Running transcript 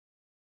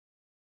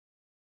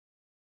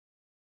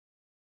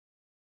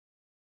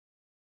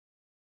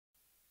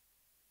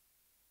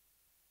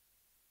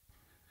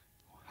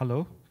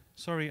Hello.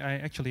 Sorry, I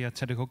actually a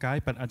technical guy,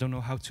 but I don't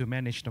know how to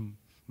manage the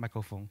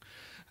microphone.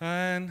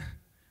 And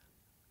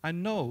I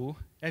know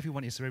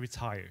everyone is very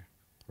tired,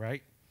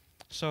 right?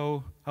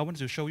 So I wanted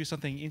to show you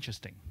something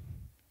interesting.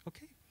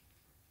 Okay.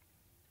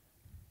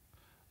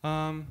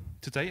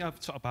 Today I'll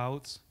talk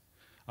about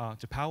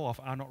the power of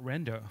Arnold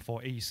render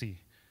for AEC.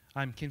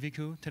 I'm Kinthy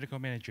KOO, technical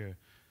manager.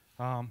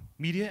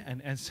 Media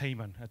and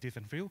entertainment, a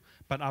different field,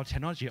 but our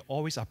technology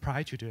always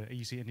applies to the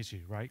AEC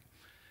industry, right?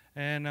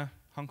 And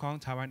Hong Kong,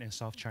 Taiwan, and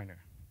South China.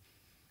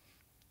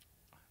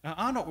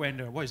 Arnold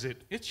render, what is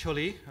it?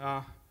 Actually,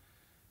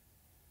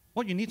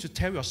 what you need to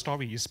tell your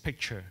story is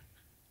picture.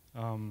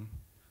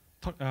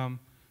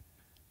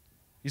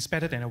 It's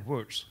better than a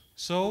words.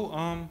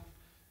 So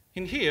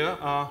in here,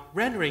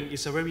 rendering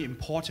is very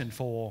important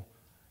for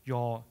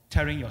your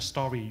telling your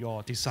story,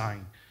 your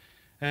design.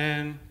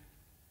 And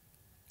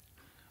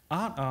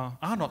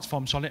Arnold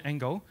from Solid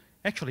Angle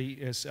actually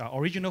is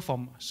original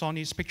from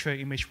Sony's picture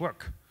image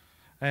work.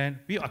 And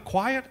we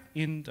acquired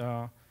in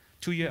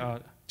 2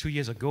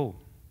 years ago.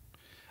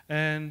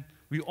 And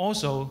we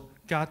also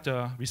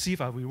received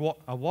a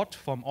award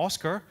from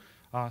Oscar,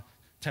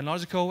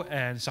 Technological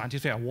and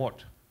Scientific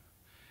Award.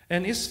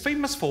 And it's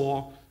famous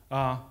for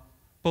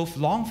both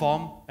long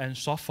form and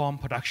short form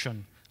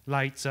production.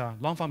 Like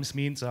long form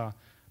means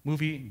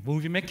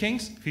movie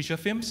makings, feature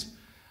films.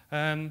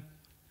 And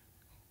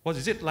what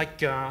is it?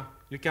 Like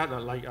you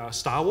got like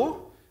Star Wars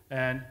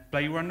and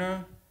Blade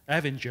Runner,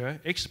 Avenger,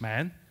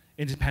 X-Men,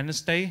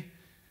 Independence Day,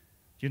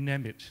 you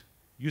name it,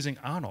 using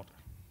Arnold.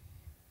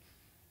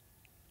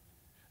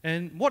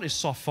 And what is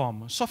short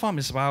form? Short form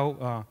is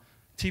about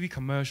TV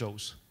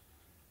commercials.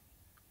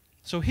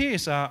 So here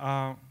is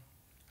a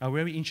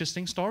very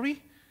interesting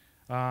story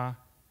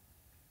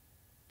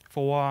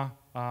for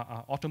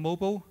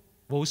automobile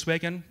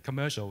Volkswagen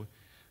commercial.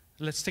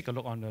 Let's take a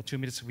look on the 2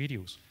 minutes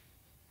videos.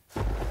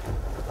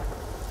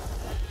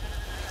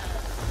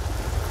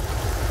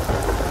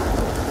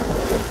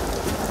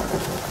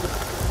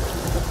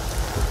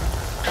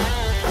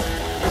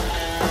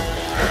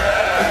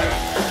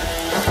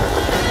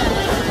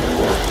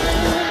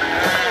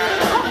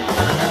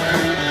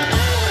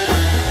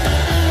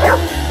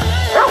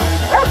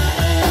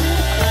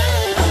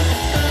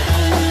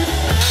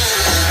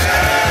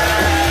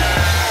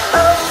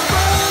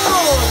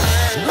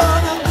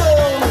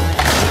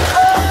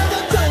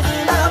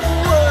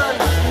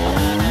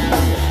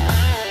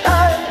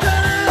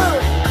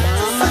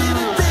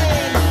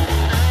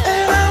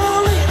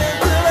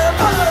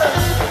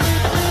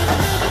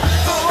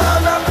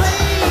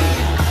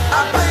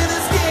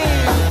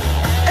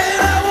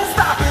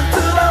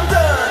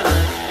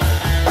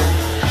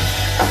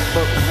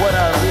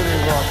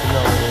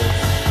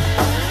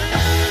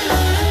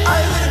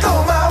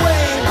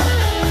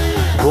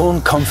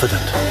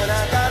 Confident.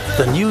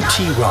 The new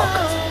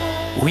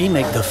T-Roc. We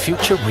make the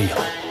future real.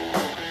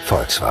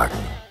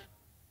 Volkswagen.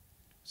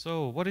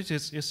 So what it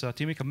is a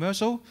TV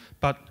commercial,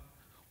 but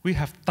we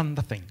have done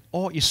nothing.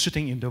 All is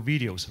shooting in the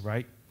videos,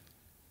 right?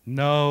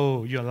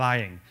 No, you're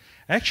lying.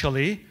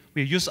 Actually,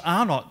 we use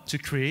Arnold to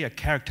create a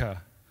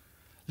character.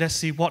 Let's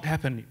see what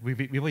happened.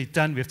 We've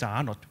done with the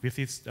Arnold with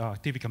this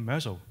TV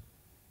commercial.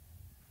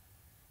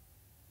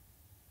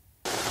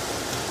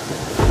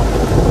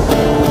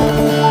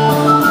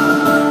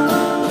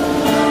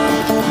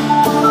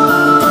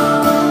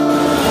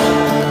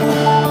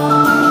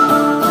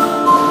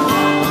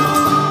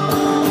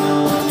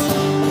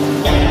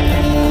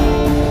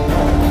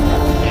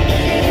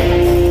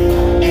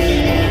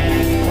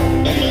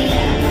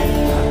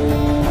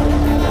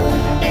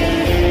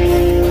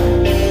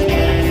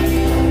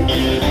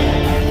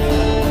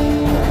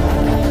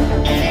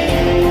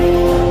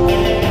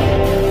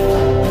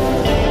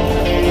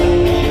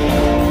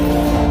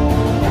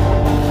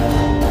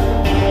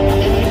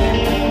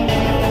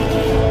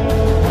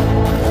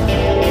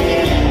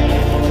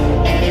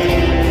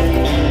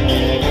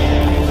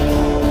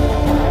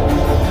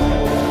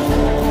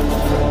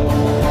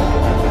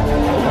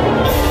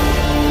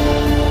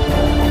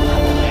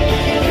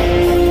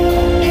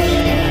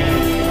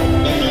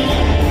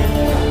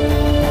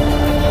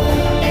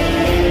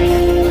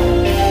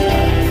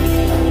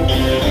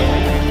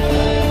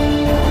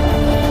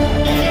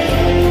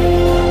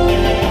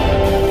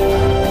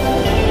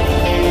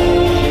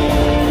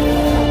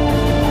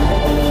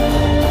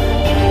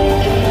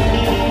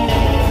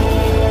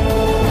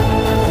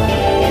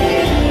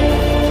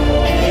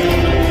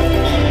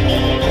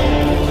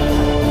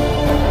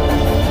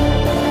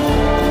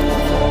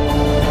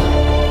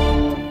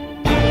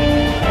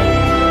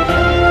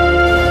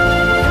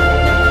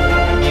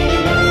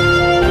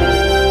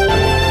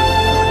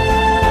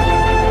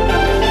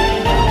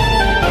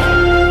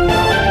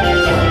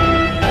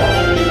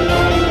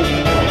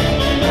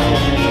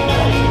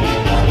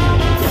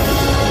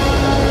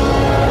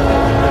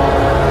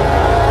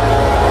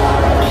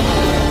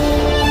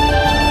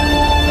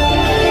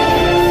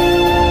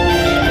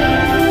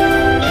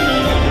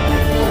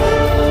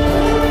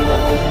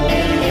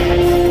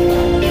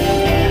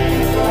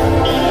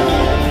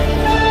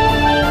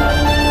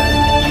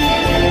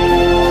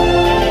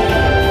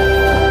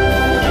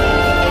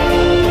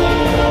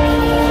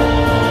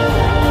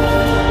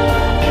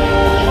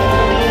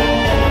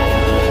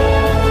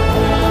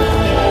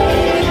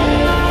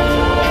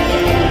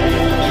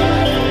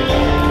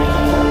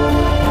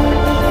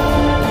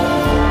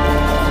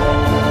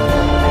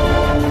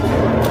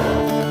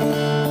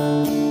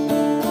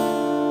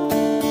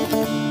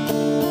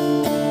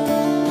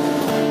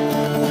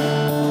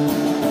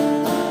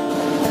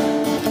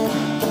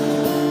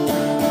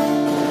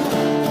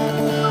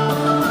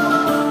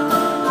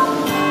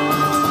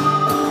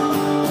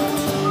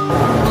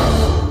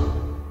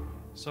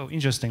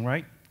 interesting,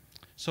 right?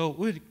 So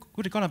we're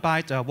going to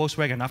buy the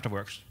Volkswagen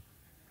afterwards.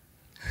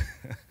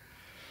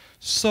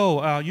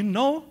 So you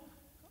know,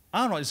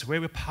 Arnold is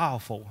very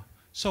powerful.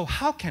 So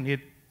how can the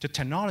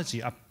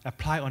technology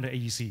apply on the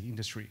AEC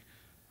industry?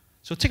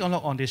 So take a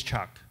look on this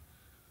chart.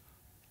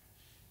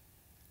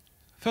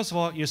 First of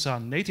all, it's a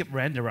native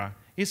renderer.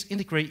 It's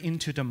integrated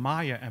into the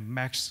Maya and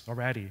Max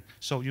already.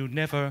 So you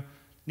never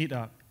need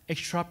an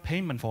extra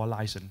payment for a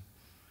license.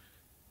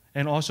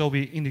 And also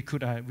we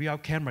include a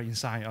VR camera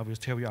inside. I will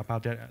tell you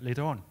about that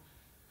later on.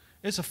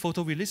 It's a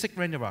photorealistic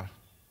renderer.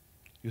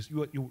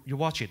 You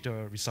watch it,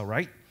 the result,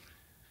 right?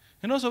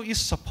 And also it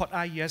supports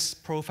IES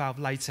profile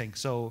lighting.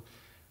 So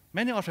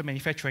many of the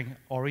manufacturing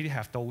already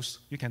have those.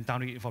 You can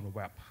download it from the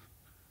web.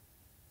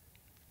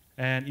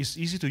 And it's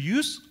easy to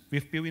use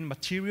with built-in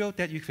material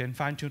that you can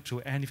fine-tune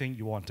to anything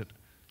you wanted.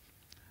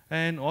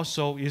 And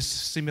also it's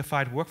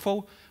simplified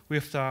workflow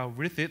with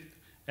Revit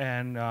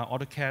and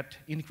AutoCAD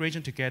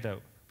integration together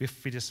with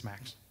 3ds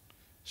Max.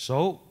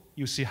 So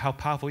you see how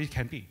powerful it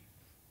can be.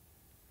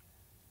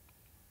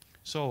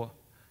 So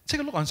take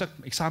a look on some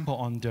example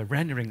on the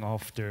rendering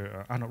of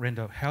the Arnold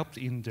render helped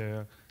in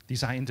the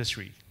design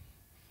industry.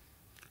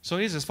 So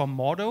this is for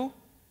model,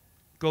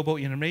 global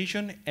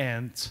animation,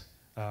 and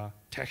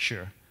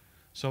texture.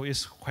 So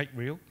it's quite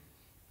real.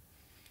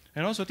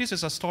 And also this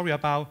is a story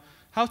about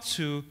how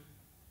to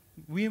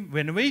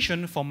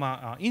renovation from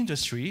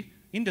industry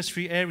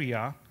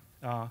area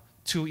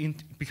to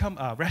become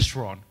a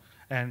restaurant.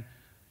 And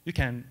you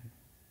can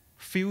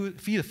feel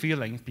the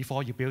feeling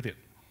before you build it.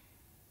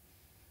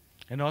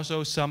 And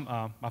also some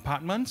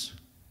apartments,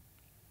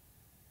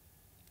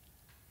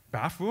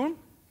 bathroom,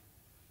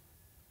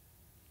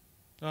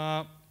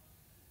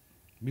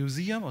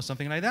 museum or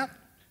something like that.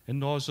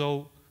 And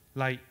also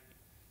like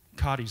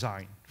car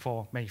design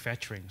for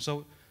manufacturing.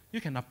 So you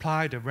can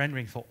apply the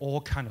rendering for all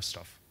kind of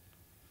stuff.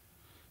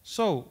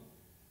 So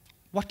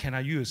what can I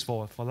use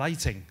for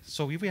lighting?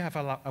 So if we have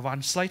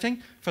advanced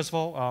lighting, first of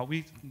all,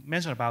 we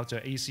mentioned about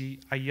the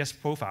AIES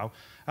profile.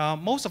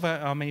 Most of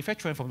our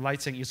manufacturing from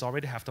lighting is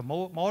already have the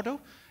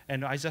model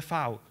and ISA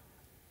file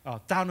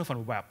download from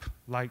the web,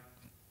 like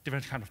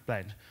different kind of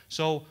blend.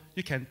 So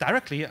you can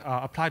directly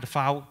apply the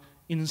file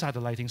inside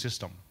the lighting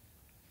system.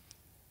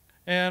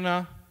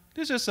 And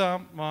this is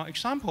an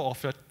example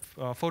of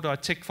a photo I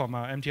took from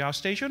an MTR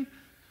station.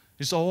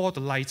 It's all the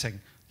lighting.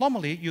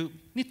 Normally, you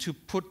need to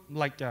put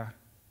like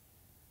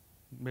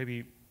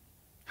maybe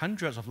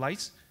hundreds of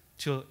lights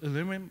to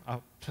illuminate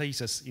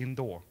places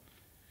indoor.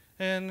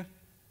 And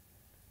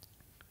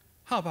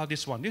how about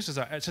this one? This is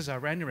just a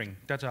rendering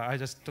that I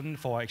just done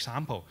for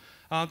example.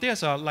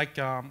 There's like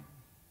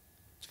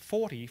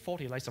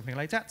 40 lights, something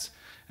like that.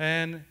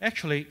 And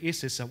actually,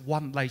 this is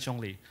one light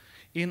only.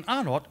 In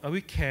Arnold,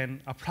 we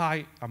can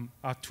apply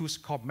a tool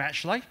called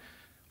match light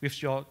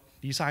with your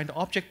designed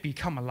object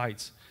become a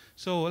light.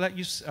 So let's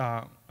use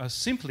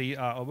simply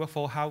a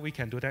workflow how we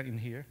can do that in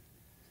here.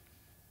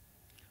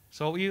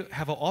 So you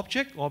have an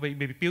object or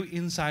maybe built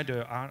inside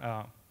the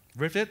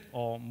Revit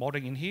or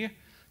modeling in here.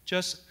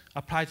 Just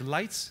apply the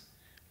lights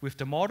with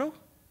the model,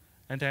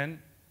 and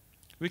then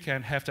we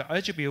can have the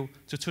attribute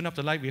to tune up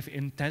the light with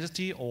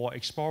intensity or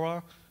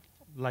explorer,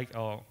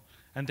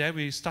 and then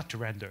we start to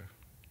render.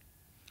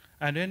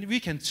 And then we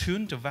can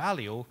tune the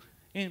value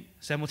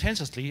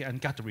simultaneously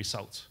and get the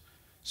results.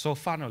 So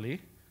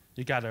finally,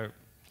 you get a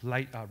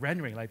light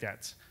rendering like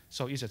that.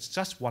 So it's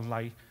just one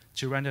light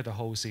to render the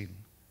whole scene.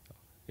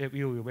 It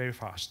will be very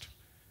fast.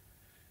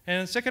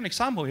 And second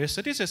example is,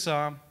 so this is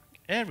an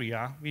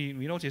area we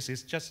notice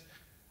is just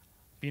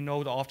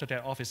below the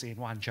Autodesk office in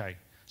Wan Chai.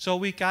 So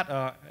we got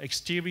an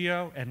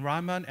exterior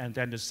environment and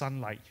then the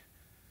sunlight.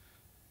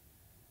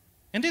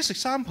 In this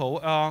example,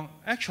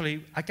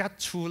 actually, I got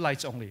two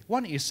lights only.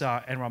 One is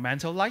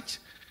environmental light,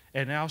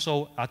 and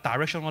also a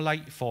directional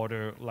light for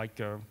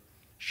the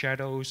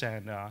shadows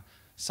and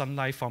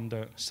sunlight from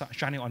the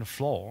shining on the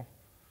floor.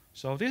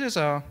 So this is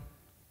an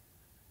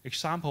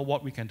example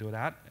what we can do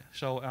that.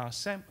 So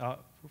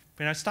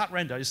when I start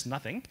render, it's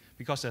nothing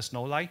because there's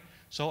no light.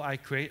 So I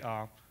create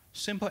a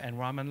simple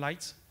environment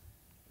light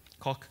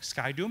called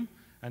Sky Dome,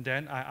 and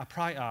then I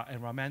apply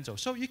environmental.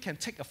 So you can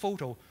take a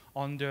photo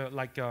on the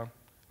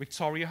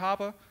Victoria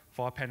Harbour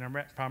for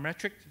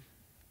parametric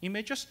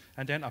images,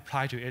 and then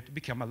apply to it,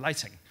 become a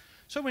lighting.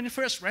 So when you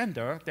first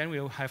render, then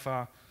we'll have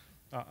an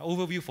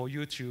overview for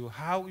you to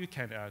how you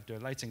can the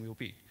lighting will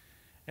be.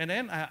 And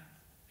then I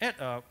add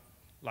a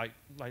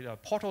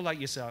portal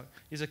light is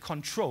a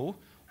control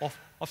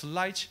of the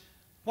light,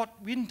 what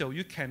window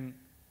you can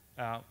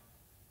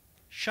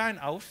shine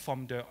out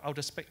from the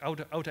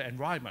outer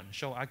environment.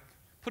 So I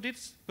put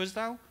it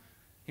down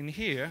in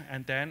here,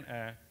 and then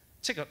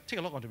take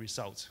a look on the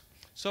results.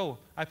 So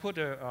I put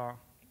a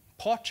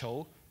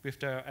portal with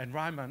the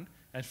environment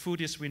and through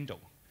this window,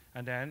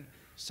 and then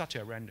start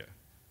a render.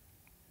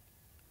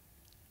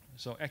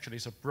 So actually,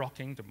 it's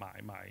blocking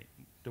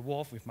the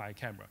wall with my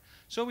camera.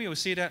 So we will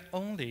see that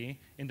only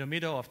in the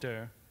middle of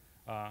the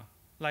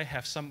light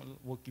have some,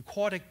 we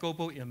call it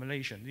global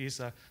illumination.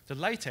 The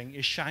lighting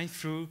is shine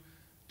through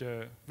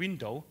the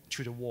window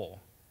to the wall.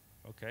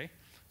 Okay?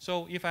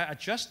 So if I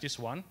adjust this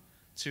one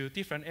to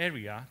different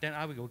area, then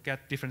I will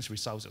get different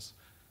results.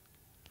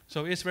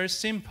 So it's very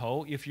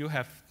simple. If you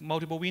have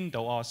multiple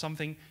window or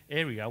something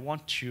area,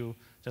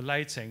 the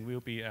lighting will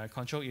be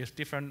controlled with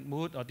different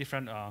mood or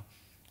different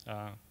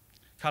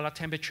color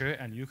temperature,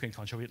 and you can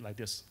control it like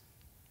this.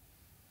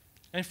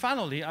 And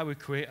finally, I will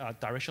create a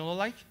directional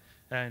light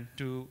and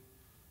to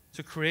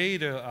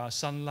create the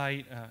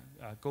sunlight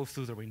go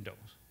through the windows.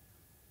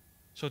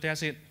 So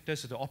that's it.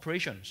 That's the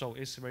operation. So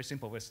it's very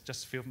simple. It's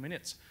just a few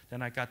minutes.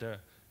 Then I got the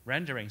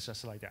rendering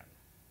just like that.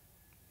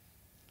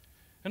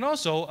 And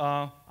also,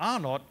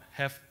 Arnold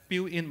have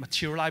built-in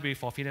material library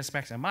for 3ds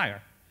Max and Maya.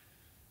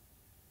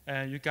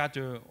 And you got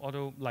the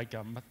auto like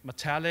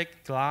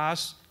metallic,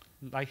 glass,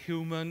 like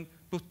human,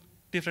 put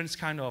different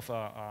kind of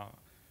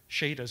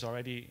shaders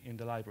already in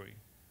the library.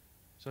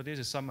 So this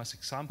is some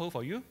example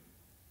for you.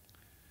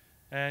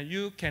 And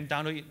you can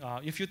download it.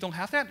 If you don't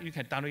have that, you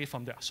can download it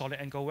from the Solid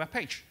Angle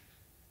webpage.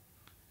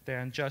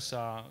 Then just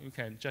you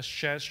can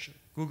just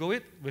Google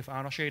it with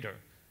Arnold shader,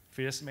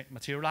 3ds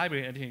material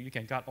library, and you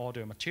can get all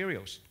the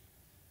materials.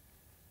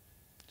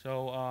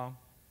 So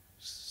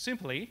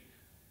simply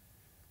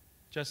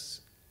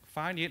just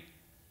find it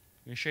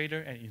in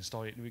shader and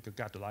install it. We could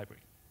get the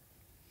library.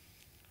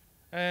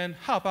 And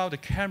how about the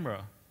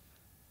camera?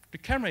 The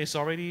camera is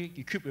already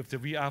equipped with the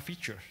VR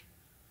feature.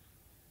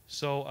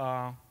 So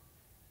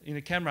in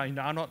the camera, in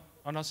the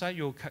Arnold side,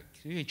 you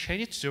can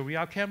change it to a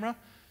VR camera.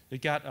 You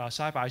get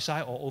side by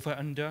side or over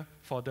under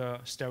for the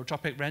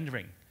stereoscopic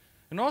rendering.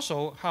 And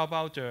also, how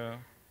about the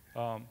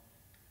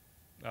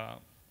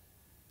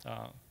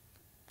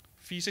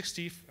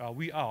 360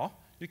 VR?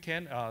 You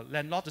can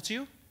land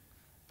latitude,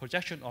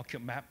 projection, or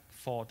cube map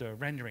for the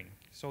rendering.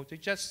 So they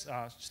just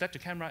set the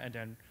camera and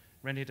then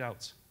render it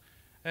out.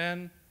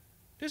 And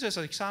this is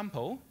an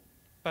example,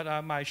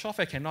 but my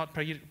software cannot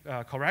play it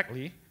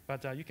correctly.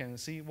 But you can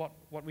see what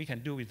we can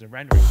do with the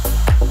rendering.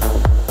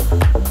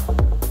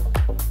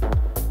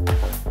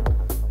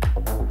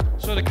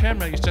 So the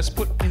camera is just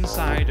put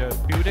inside the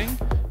building.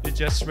 You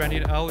just render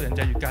it out, and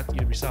then you got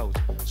the result.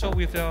 So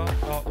with your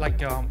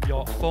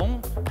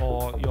phone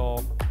or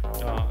your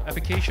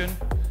application,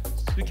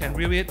 you can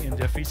view it in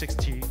the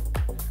 360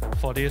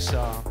 for this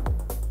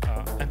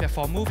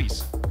MP4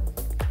 movies.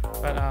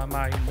 But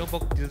my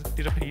notebook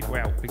didn't play it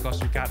well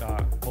because we got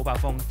a mobile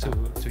phone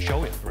to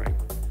show it, right?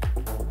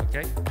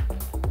 Okay.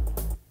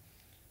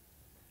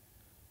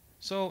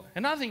 So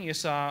another thing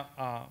is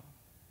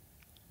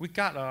we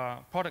got a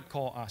product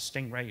called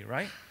Stingray,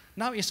 right?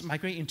 Now it's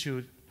migrating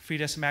into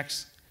 3ds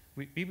Max.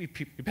 We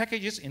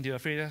package it into a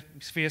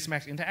 3ds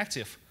Max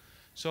Interactive.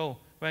 So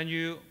when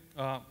you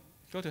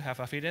go to have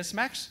a 3ds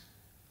Max,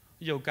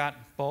 you got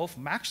both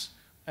Max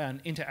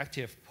and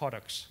Interactive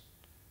products.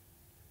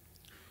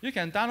 You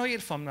can download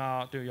it from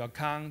your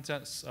account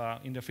just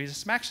in the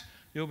 3ds Max.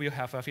 You will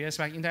have a 3ds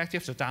Max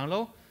Interactive to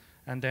download,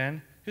 and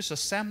then use the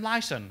same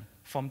license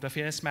from the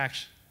 3ds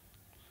Max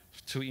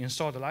to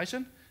install the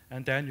license,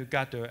 and then you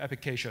got the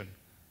application,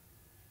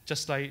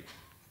 just like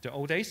the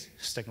old days,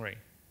 Stingray.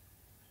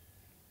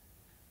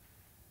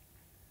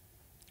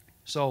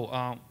 So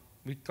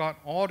we got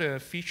all the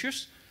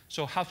features.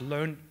 So how to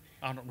learn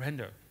Arnold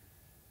render.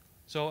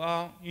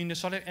 So in the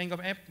Solid Angle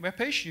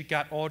webpage, you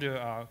got all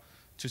the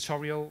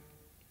tutorial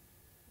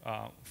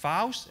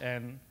files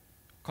and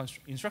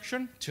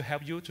instruction to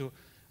help you to,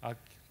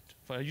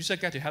 for a user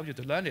guide to help you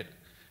to learn it.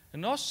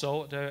 And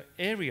also the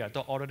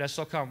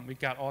area.autodesk.com, we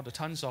got all the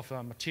tons of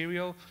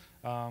material,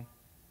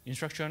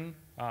 instruction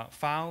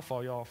file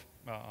for your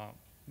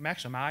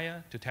Max or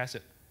Maya to test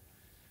it.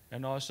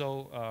 And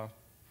also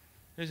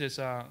this is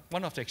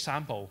one of the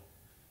example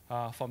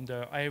from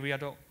the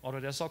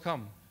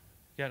area.autodesk.com.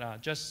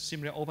 Just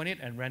simply open it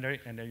and render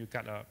it, and then you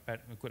got a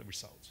good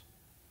result.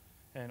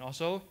 And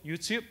also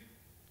YouTube,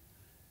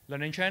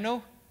 learning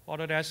channel,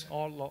 Autodesk,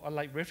 all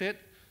like with it.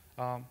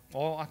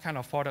 All kind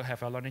of product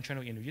have a learning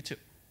channel in YouTube.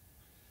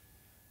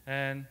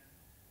 And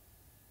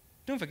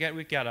don't forget,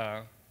 we got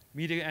a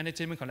media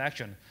entertainment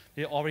connection.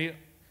 They already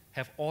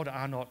have all the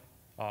Arnold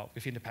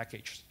within the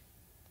package.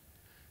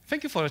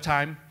 Thank you for your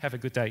time. Have a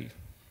good day.